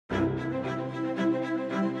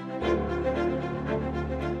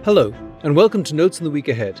Hello, and welcome to Notes on the Week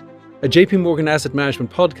Ahead, a JP Morgan Asset Management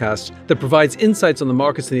podcast that provides insights on the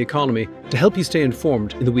markets and the economy to help you stay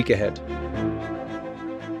informed in the week ahead.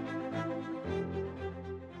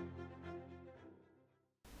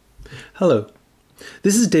 Hello,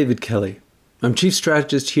 this is David Kelly. I'm Chief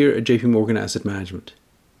Strategist here at JP Morgan Asset Management.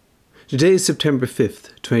 Today is September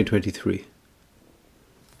 5th, 2023.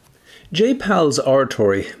 Jay Powell's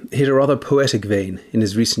oratory hit a rather poetic vein in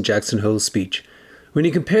his recent Jackson Hole speech when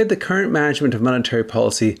he compared the current management of monetary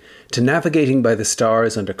policy to navigating by the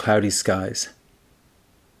stars under cloudy skies.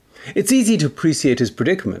 It's easy to appreciate his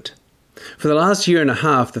predicament. For the last year and a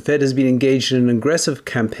half, the Fed has been engaged in an aggressive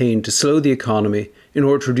campaign to slow the economy in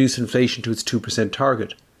order to reduce inflation to its 2%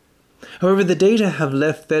 target. However, the data have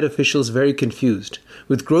left Fed officials very confused,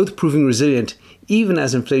 with growth proving resilient even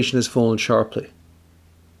as inflation has fallen sharply.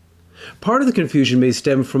 Part of the confusion may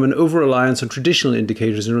stem from an over-reliance on traditional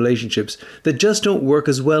indicators and relationships that just don't work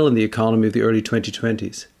as well in the economy of the early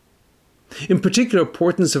 2020s. In particular,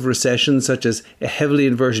 portents of recession, such as a heavily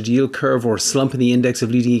inverted yield curve or a slump in the index of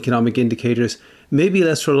leading economic indicators, may be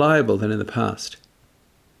less reliable than in the past.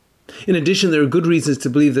 In addition, there are good reasons to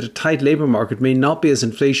believe that a tight labour market may not be as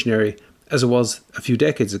inflationary as it was a few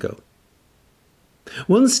decades ago.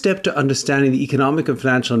 One step to understanding the economic and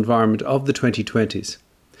financial environment of the 2020s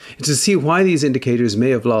is to see why these indicators may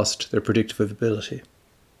have lost their predictive ability.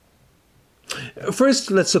 First,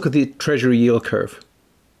 let's look at the Treasury yield curve.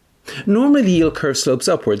 Normally, the yield curve slopes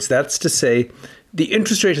upwards. That's to say, the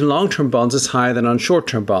interest rate in long-term bonds is higher than on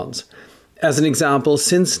short-term bonds. As an example,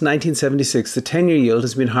 since 1976, the 10-year yield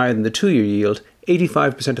has been higher than the 2-year yield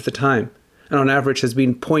 85% of the time, and on average has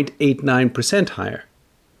been 0.89% higher.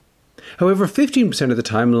 However, 15% of the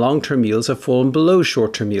time, long-term yields have fallen below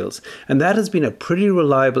short-term yields, and that has been a pretty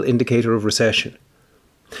reliable indicator of recession.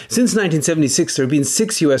 Since 1976, there have been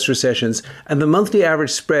 6 US recessions, and the monthly average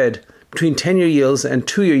spread between 10-year yields and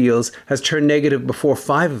 2-year yields has turned negative before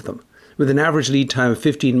 5 of them, with an average lead time of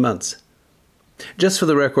 15 months. Just for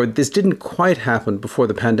the record, this didn't quite happen before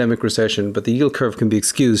the pandemic recession, but the yield curve can be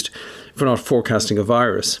excused for not forecasting a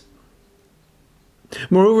virus.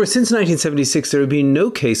 Moreover, since 1976, there have been no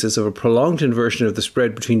cases of a prolonged inversion of the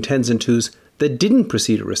spread between 10s and 2s that didn't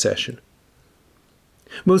precede a recession.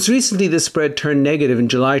 Most recently, this spread turned negative in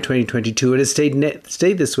July 2022 and has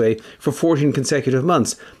stayed this way for 14 consecutive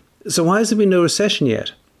months. So why has there been no recession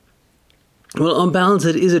yet? Well, on balance,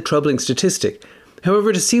 it is a troubling statistic.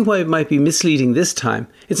 However, to see why it might be misleading this time,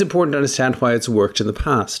 it's important to understand why it's worked in the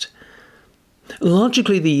past.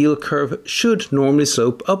 Logically, the yield curve should normally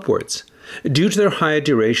slope upwards. Due to their higher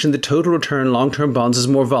duration, the total return on long-term bonds is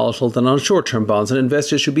more volatile than on short-term bonds, and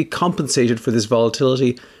investors should be compensated for this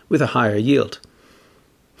volatility with a higher yield.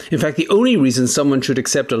 In fact, the only reason someone should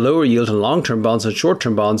accept a lower yield on long-term bonds than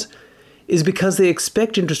short-term bonds is because they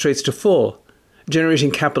expect interest rates to fall,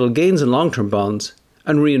 generating capital gains in long-term bonds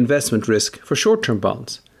and reinvestment risk for short-term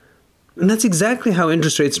bonds. And that's exactly how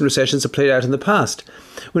interest rates and recessions have played out in the past.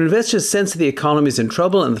 When investors sense that the economy is in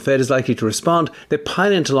trouble and the Fed is likely to respond, they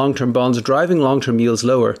pile into long-term bonds, driving long-term yields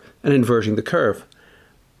lower and inverting the curve.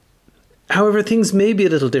 However, things may be a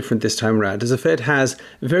little different this time around, as the Fed has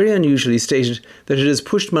very unusually stated that it has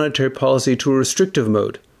pushed monetary policy to a restrictive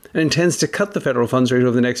mode and intends to cut the federal funds rate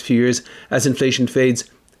over the next few years as inflation fades,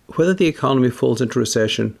 whether the economy falls into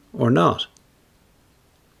recession or not.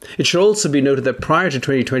 It should also be noted that prior to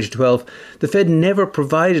 2012, the Fed never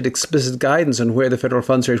provided explicit guidance on where the federal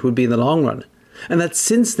funds rate would be in the long run, and that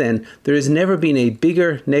since then there has never been a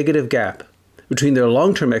bigger negative gap between their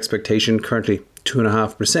long-term expectation, currently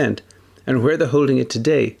 2.5%, and where they're holding it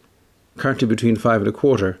today, currently between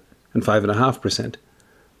 5.25% and 5.5%.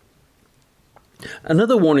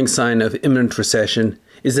 Another warning sign of imminent recession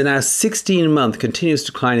is the now 16-month continuous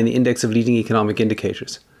decline in the index of leading economic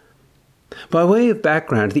indicators. By way of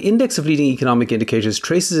background, the Index of Leading Economic Indicators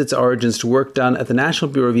traces its origins to work done at the National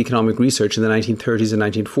Bureau of Economic Research in the 1930s and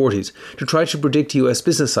 1940s to try to predict US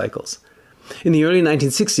business cycles. In the early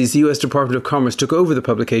 1960s, the US Department of Commerce took over the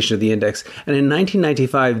publication of the index, and in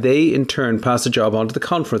 1995 they in turn passed the job on to the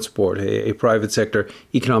Conference Board, a private sector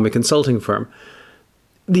economic consulting firm.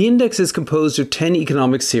 The index is composed of 10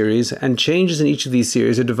 economic series, and changes in each of these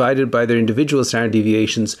series are divided by their individual standard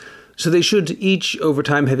deviations, so they should each over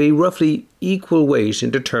time have a roughly equal weight in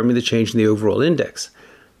determining the change in the overall index.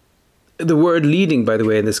 The word leading, by the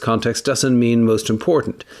way, in this context doesn't mean most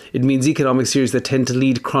important. It means economic series that tend to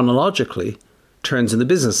lead chronologically turns in the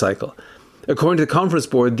business cycle. According to the Conference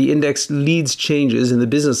Board, the index leads changes in the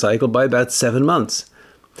business cycle by about 7 months.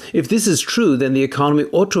 If this is true, then the economy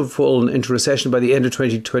ought to have fallen into recession by the end of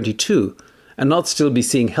 2022 and not still be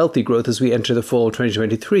seeing healthy growth as we enter the fall of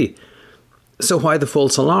 2023. So why the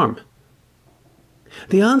false alarm?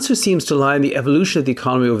 The answer seems to lie in the evolution of the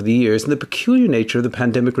economy over the years and the peculiar nature of the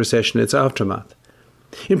pandemic recession and its aftermath.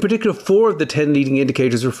 In particular, 4 of the 10 leading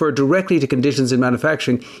indicators refer directly to conditions in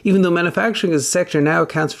manufacturing, even though manufacturing as a sector now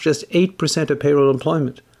accounts for just 8% of payroll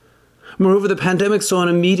employment. Moreover, the pandemic saw an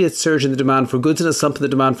immediate surge in the demand for goods and a slump in the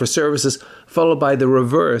demand for services, followed by the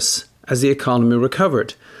reverse as the economy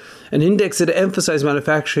recovered. An index that emphasised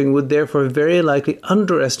manufacturing would therefore very likely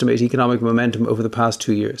underestimate economic momentum over the past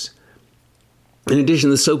 2 years. In addition,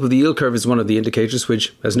 the slope of the yield curve is one of the indicators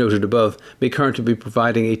which, as noted above, may currently be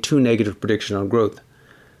providing a too negative prediction on growth.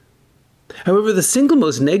 However, the single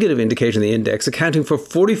most negative indicator in the index, accounting for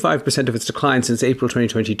 45% of its decline since April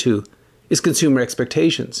 2022, is consumer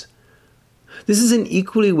expectations. This is an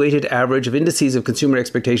equally weighted average of indices of consumer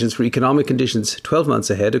expectations for economic conditions 12 months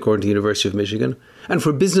ahead, according to the University of Michigan, and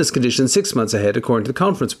for business conditions 6 months ahead, according to the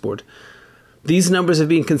Conference Board. These numbers have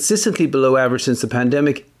been consistently below average since the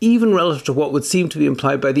pandemic, even relative to what would seem to be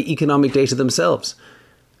implied by the economic data themselves.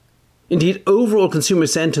 Indeed, overall consumer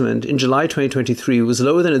sentiment in July 2023 was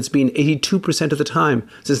lower than it's been 82% of the time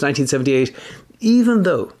since 1978, even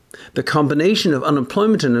though the combination of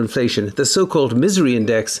unemployment and inflation, the so-called misery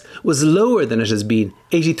index, was lower than it has been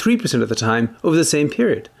 83% of the time over the same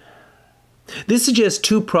period. This suggests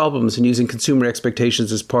 2 problems in using consumer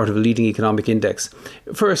expectations as part of a leading economic index.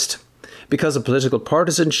 First, because of political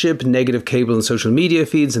partisanship, negative cable and social media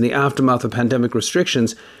feeds, and the aftermath of pandemic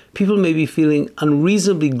restrictions, people may be feeling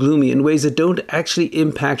unreasonably gloomy in ways that don't actually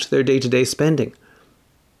impact their day-to-day spending.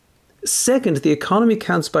 Second, the economy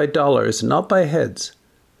counts by dollars, not by heads.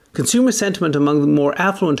 Consumer sentiment among the more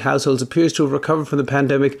affluent households appears to have recovered from the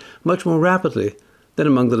pandemic much more rapidly than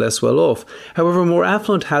among the less well-off. However, more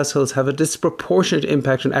affluent households have a disproportionate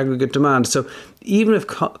impact on aggregate demand, so even if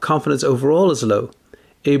confidence overall is low,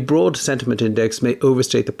 a broad sentiment index may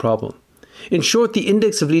overstate the problem. In short, the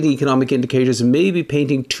index of leading economic indicators may be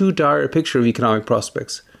painting too dire a picture of economic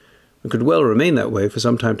prospects, and could well remain that way for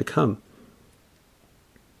some time to come.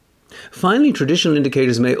 Finally, traditional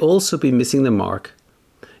indicators may also be missing the mark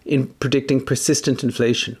in predicting persistent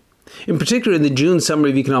inflation. In particular, in the June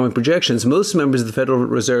Summary of Economic Projections, most members of the Federal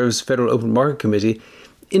Reserve's Federal Open Market Committee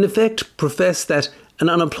in effect professed that an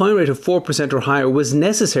unemployment rate of 4% or higher was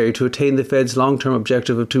necessary to attain the Fed's long-term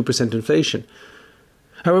objective of 2% inflation.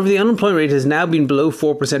 However, the unemployment rate has now been below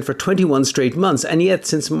 4% for 21 straight months, and yet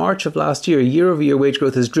since March of last year, year-over-year wage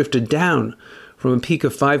growth has drifted down from a peak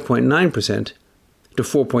of 5.9% to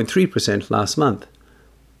 4.3% last month.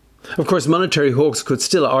 Of course, monetary hawks could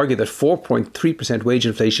still argue that 4.3% wage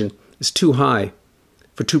inflation is too high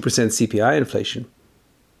for 2% CPI inflation.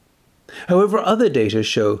 However, other data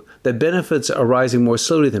show that benefits are rising more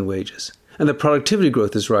slowly than wages, and that productivity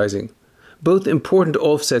growth is rising, both important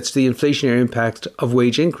offsets to the inflationary impact of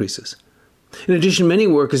wage increases. In addition, many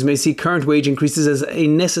workers may see current wage increases as a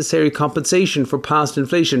necessary compensation for past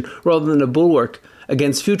inflation rather than a bulwark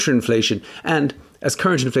against future inflation, and as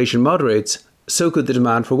current inflation moderates, so could the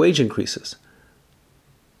demand for wage increases.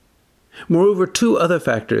 Moreover, 2 other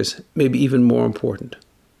factors may be even more important.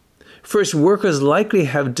 First, workers likely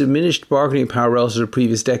have diminished bargaining power relative to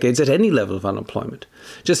previous decades at any level of unemployment.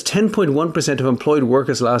 Just 10.1% of employed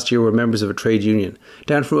workers last year were members of a trade union,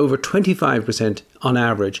 down from over 25% on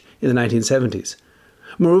average in the 1970s.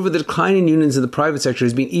 Moreover, the decline in unions in the private sector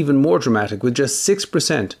has been even more dramatic, with just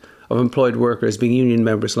 6% of employed workers being union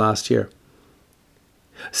members last year.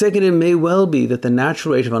 Second, it may well be that the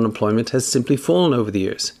natural rate of unemployment has simply fallen over the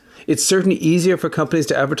years. It's certainly easier for companies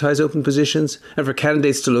to advertise open positions and for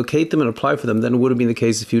candidates to locate them and apply for them than would have been the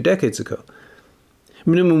case a few decades ago.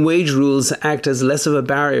 Minimum wage rules act as less of a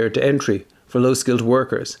barrier to entry for low-skilled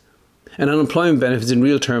workers, and unemployment benefits in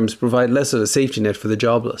real terms provide less of a safety net for the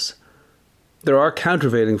jobless. There are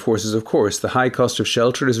countervailing forces, of course. The high cost of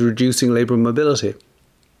shelter is reducing labour mobility,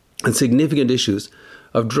 and significant issues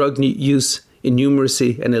of drug use,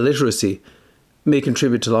 innumeracy and illiteracy may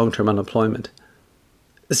contribute to long-term unemployment.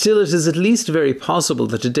 Still, it is at least very possible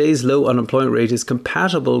that today's low unemployment rate is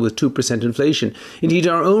compatible with 2% inflation. Indeed,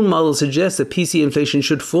 our own model suggests that PC inflation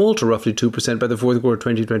should fall to roughly 2% by the fourth quarter of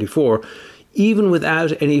 2024, even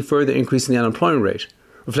without any further increase in the unemployment rate,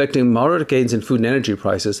 reflecting moderate gains in food and energy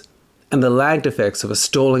prices and the lagged effects of a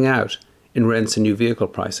stalling out in rents and new vehicle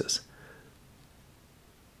prices.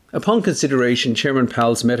 Upon consideration, Chairman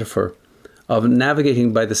Powell's metaphor of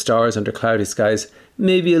navigating by the stars under cloudy skies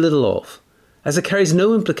may be a little off, as it carries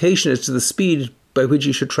no implication as to the speed by which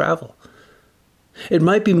you should travel. It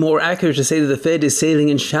might be more accurate to say that the Fed is sailing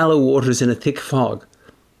in shallow waters in a thick fog.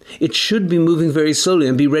 It should be moving very slowly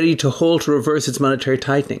and be ready to halt or reverse its monetary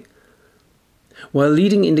tightening. while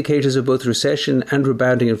leading indicators of both recession and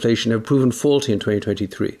rebounding inflation have proven faulty in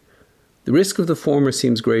 2023. The risk of the former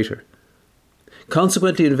seems greater.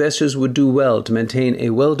 Consequently, investors would do well to maintain a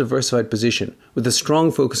well-diversified position with a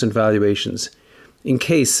strong focus on valuations, in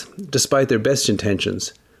case, despite their best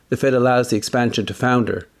intentions, the Fed allows the expansion to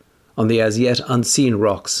founder on the as yet unseen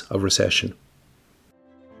rocks of recession.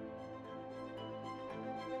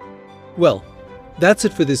 Well, that's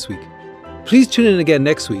it for this week. Please tune in again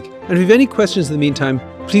next week, and if you have any questions in the meantime,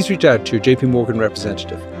 please reach out to your JP Morgan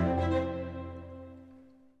representative.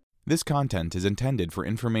 This content is intended for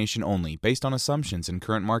information only based on assumptions and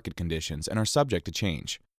current market conditions and are subject to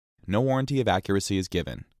change. No warranty of accuracy is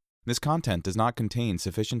given. This content does not contain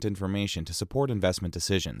sufficient information to support investment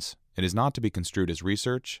decisions. It is not to be construed as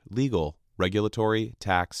research, legal, regulatory,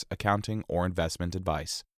 tax, accounting, or investment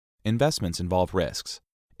advice. Investments involve risks.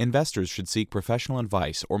 Investors should seek professional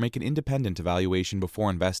advice or make an independent evaluation before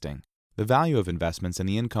investing. The value of investments and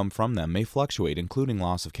the income from them may fluctuate, including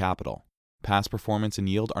loss of capital. Past performance and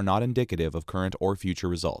yield are not indicative of current or future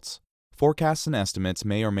results. Forecasts and estimates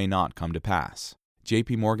may or may not come to pass.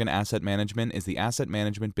 JP Morgan Asset Management is the asset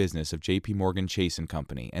management business of JP Morgan Chase &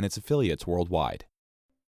 Company and its affiliates worldwide.